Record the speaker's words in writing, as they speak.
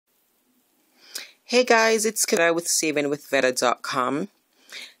Hey guys, it's Kara with savingwithvetta.com.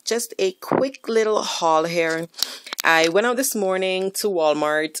 Just a quick little haul here. I went out this morning to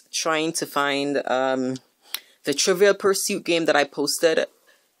Walmart trying to find the Trivial Pursuit game that I posted.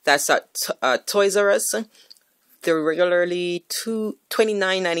 That's at Toys R Us. They're regularly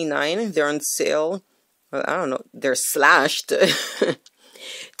 $29.99. They're on sale. Well, I don't know. They're slashed.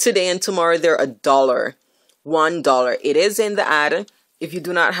 Today and tomorrow they're $1. $1. It is in the ad. If you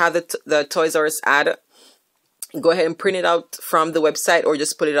do not have the Toys R Us ad, go ahead and print it out from the website or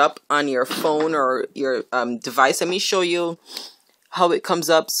just put it up on your phone or your device. Let me show you how it comes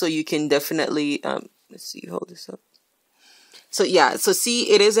up so you can definitely, let's see, hold this up. So yeah, so see,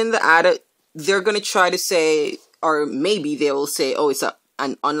 it is in the ad. They're going to try to say, or maybe they will say, oh, it's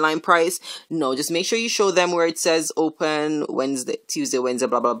an online price. No, just make sure you show them where it says open Wednesday, Tuesday, Wednesday,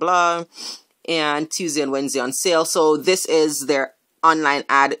 blah, blah, blah, and Tuesday and Wednesday on sale. So this is their online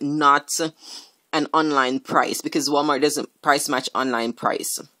ad, not an online price, because Walmart doesn't price match online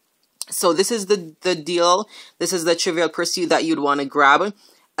price. So this is the deal. This is the Trivial Pursuit that you'd want to grab,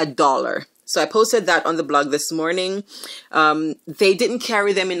 $1. So I posted that on the blog this morning. They didn't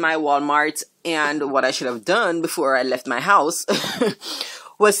carry them in my Walmart, and what I should have done before I left my house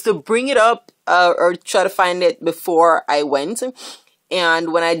was to bring it up or try to find it before I went.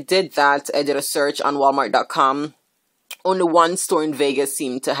 And when I did that, I did a search on walmart.com. Only one store in Vegas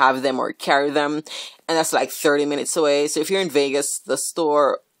seemed to have them or carry them, and that's like 30 minutes away. So if you're in Vegas, the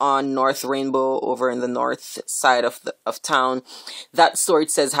store on North Rainbow over in the north side of town, that store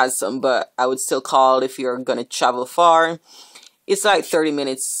it says has some, but I would still call if you're gonna travel far. It's like 30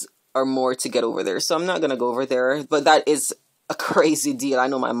 minutes or more to get over there, so I'm not gonna go over there, but that is a crazy deal. I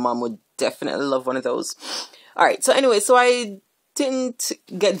know my mom would definitely love one of those. All right, so anyway, so I didn't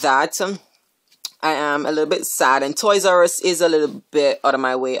get that. I am a little bit sad, and Toys R Us is a little bit out of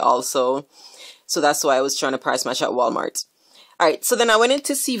my way also. So that's why I was trying to price match at Walmart. All right, so then I went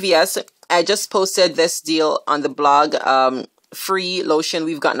into CVS. I just posted this deal on the blog. Free lotion.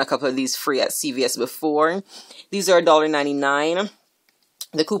 We've gotten a couple of these free at CVS before. These are $1.99.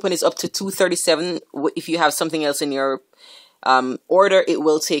 The coupon is up to $2.37. If you have something else in your order, it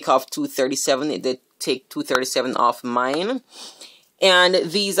will take off $2.37. It did take $2.37 off mine.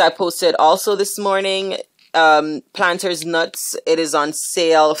 And these I posted also this morning. Planters Nuts, it is on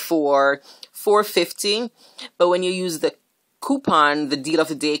sale for $4.50. But when you use the coupon, the deal of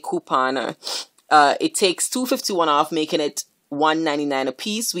the day coupon, it takes $2.51 off, making it $1.99 a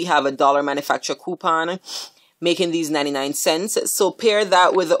piece. We have $1 manufacturer coupon, making these 99 cents. So pair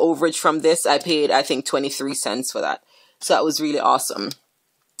that with the overage from this. I paid, I think, 23 cents for that. So that was really awesome.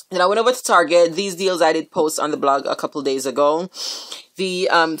 Then I went over to Target. These deals I did post on the blog a couple days ago. The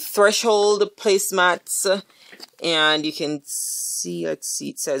Threshold placemats, and you can see, let's see,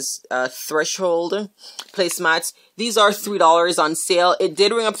 it says Threshold placemats. These are $3 on sale. It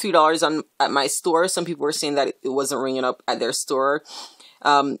did ring up $3 at my store. Some people were saying that it wasn't ringing up at their store.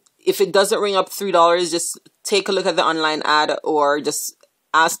 If it doesn't ring up $3, just take a look at the online ad or just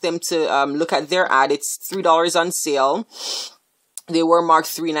ask them to look at their ad. It's $3 on sale. They were marked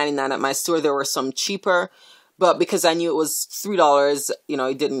 $3.99 at my store. There were some cheaper, but because I knew it was $3, you know,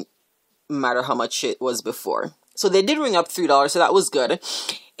 it didn't matter how much it was before. So they did ring up $3, so that was good.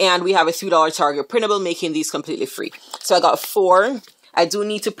 And we have a $3 Target printable, making these completely free. So I got 4. I do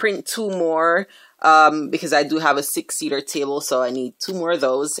need to print 2 more because I do have a 6-seater table, so I need 2 more of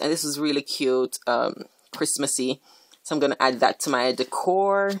those. And this is really cute, Christmassy. So I'm going to add that to my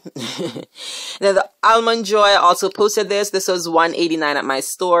decor. Then the Almond Joy, I also posted this. This was $1.89 at my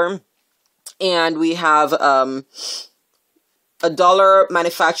store. And we have $1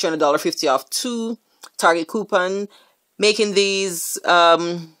 manufacturer and $1.50 off 2 Target coupon. Making these,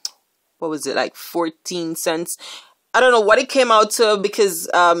 what was it, like 14 cents? I don't know what it came out to because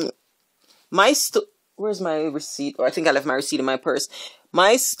my store, where's my receipt? Or I think I left my receipt in my purse.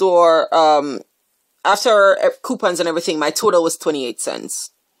 My store, after coupons and everything, my total was 28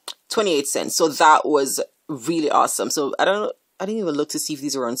 cents. 28 cents. So that was really awesome. So I didn't even look to see if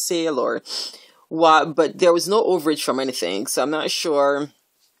these were on sale or what, but there was no overage from anything. So I'm not sure.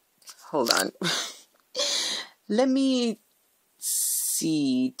 Hold on. Let me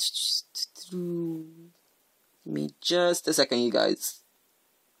see. Give me just a second, you guys.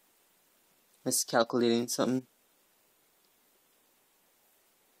 Miscalculating something.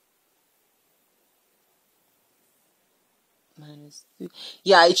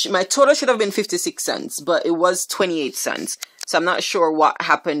 Yeah, my total should have been 56 cents, but it was 28 cents. So I'm not sure what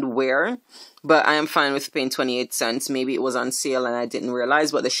happened where, but I am fine with paying 28 cents. Maybe it was on sale and I didn't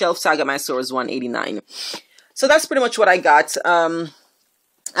realize, but the shelf tag at my store is $1.89. So that's pretty much what I got.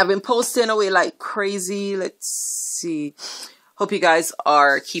 I've been posting away like crazy. Let's see. Hope you guys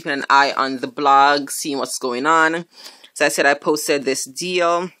are keeping an eye on the blog, seeing what's going on. So I said I posted this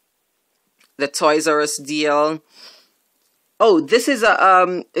deal, the Toys R Us deal. Oh, this is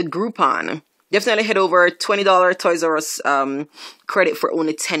a Groupon. Definitely head over, $20 Toys R Us credit for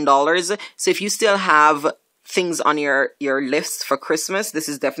only $10. So if you still have things on your list for Christmas, this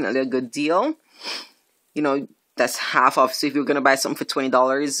is definitely a good deal. You know, that's half off. So if you're going to buy something for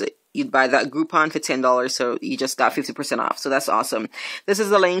 $20, you'd buy that Groupon for $10. So you just got 50% off. So that's awesome. This is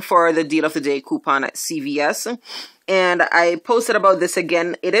the link for the deal of the day coupon at CVS. And I posted about this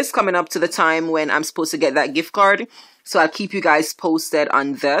again. It is coming up to the time when I'm supposed to get that gift card. So I'll keep you guys posted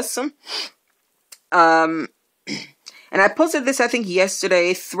on this. And I posted this, I think,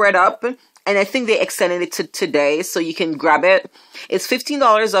 yesterday, ThreadUp. And I think they extended it to today, so you can grab it. It's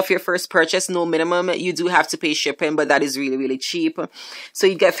 $15 off your first purchase, no minimum. You do have to pay shipping, but that is really, really cheap. So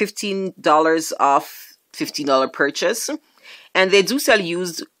you get $15 off $15 purchase. And they do sell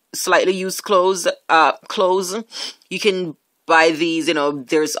used, slightly used clothes. You can buy these, you know,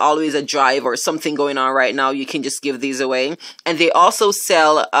 there's always a drive or something going on right now. You can just give these away. And they also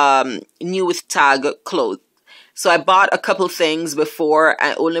sell new with tag clothes. So I bought a couple things before.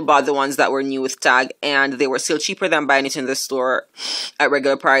 I only bought the ones that were new with tag, and they were still cheaper than buying it in the store at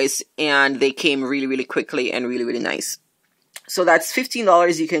regular price. And they came really, really quickly and really, really nice. So that's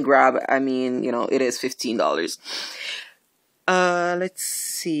 $15 you can grab. I mean, you know, it is $15. Let's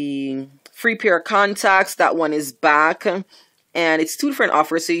see. Free pair of contacts. That one is back. And it's 2 different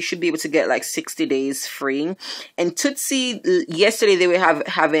offers, so you should be able to get like 60 days free. And Tootsie, yesterday they were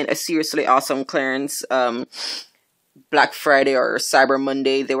having a seriously awesome clearance. Black Friday or Cyber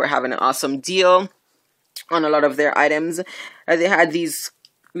Monday, they were having an awesome deal on a lot of their items. They had these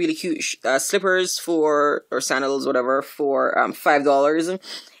really cute slippers or sandals, whatever, for $5.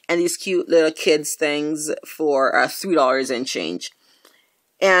 And these cute little kids things for $3 and change.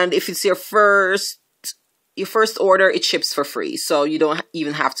 And if it's your first order, it ships for free. So you don't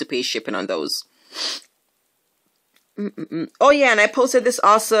even have to pay shipping on those. Oh yeah, and I posted this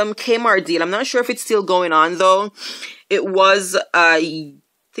awesome Kmart deal. I'm not sure if it's still going on though. It was, I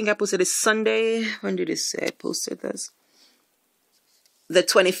think I posted this Sunday. When did it say I posted this? The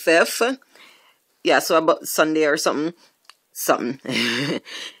 25th. Yeah, so about Sunday or something.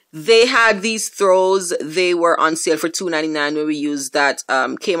 They had these throws. They were on sale for $2.99 when we used that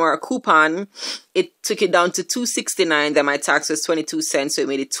Kmart coupon. It took it down to $2.69. Then my tax was 22 cents, so it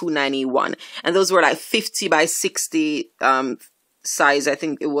made it $2.91. And those were like 50 by 60 size, I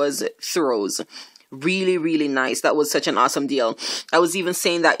think it was, throws. Really, really nice. That was such an awesome deal. I was even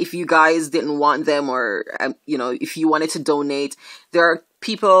saying that if you guys didn't want them, or, you know, if you wanted to donate, there are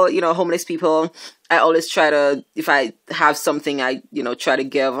people, you know, homeless people. I always try to, if I have something, I, you know, try to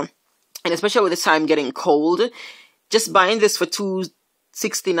give. And especially with the time getting cold, just buying this for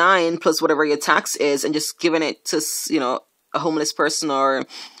 $2.69 plus whatever your tax is, and just giving it to, you know, a homeless person or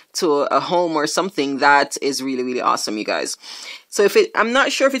to a home or something, that is really, really awesome, you guys. So I'm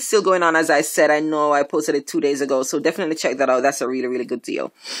not sure if it's still going on. As I said, I know I posted it 2 days ago, so definitely check that out. That's a really, really good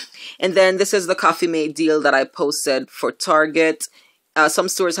deal. And then this is the Coffee Mate deal that I posted for Target. Some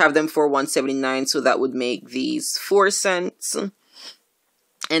stores have them for $1.79, so that would make these 4 cents.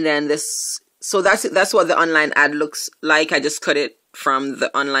 And then this, so that's what the online ad looks like. I just cut it from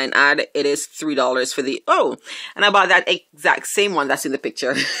the online ad. It is $3 for the, oh, and I bought that exact same one that's in the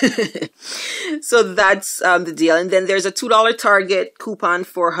picture. So that's the deal. And then there's a $2 Target coupon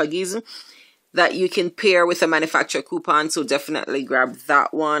for Huggies that you can pair with a manufacturer coupon, so definitely grab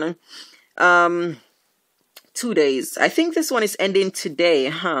that one. 2 days. I think this one is ending today,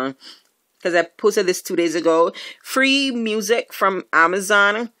 huh? Because I posted this 2 days ago. Free music from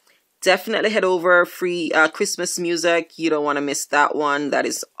Amazon. Definitely head over. Free Christmas music. You don't want to miss that one. That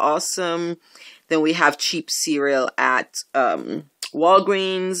is awesome. Then we have cheap cereal at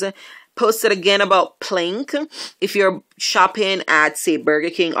Walgreens. Posted again about Plank. If you're shopping at, say, Burger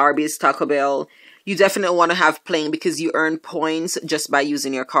King, Arby's, Taco Bell, you definitely want to have Plank because you earn points just by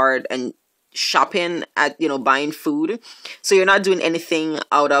using your card and shopping at, you know, buying food. So you're not doing anything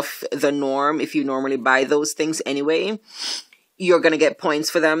out of the norm. If you normally buy those things anyway, you're gonna get points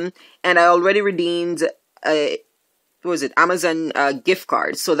for them. And I already redeemed Amazon gift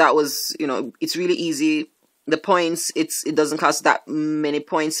card. So that was, you know, it's really easy. The points, it doesn't cost that many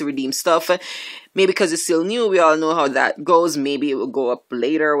points to redeem stuff. Maybe because it's still new, we all know how that goes. Maybe it will go up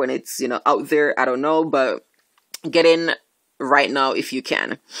later when it's, you know, out there. I don't know, but get in right now if you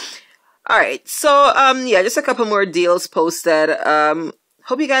can. All right, so yeah, just a couple more deals posted.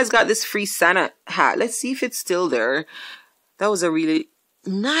 Hope you guys got this free Santa hat. Let's see if it's still there. That was a really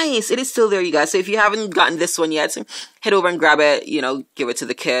nice. It is still there, you guys. So if you haven't gotten this one yet, head over and grab it, you know, give it to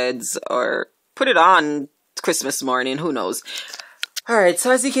the kids or put it on Christmas morning. Who knows? All right.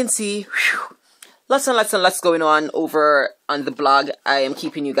 So as you can see, whew, lots and lots and lots going on over on the blog. I am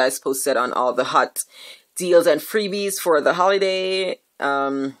keeping you guys posted on all the hot deals and freebies for the holiday.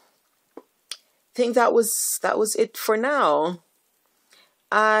 I think that was it for now.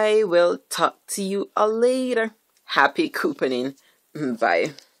 I will talk to you all later. Happy couponing.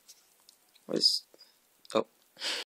 Bye.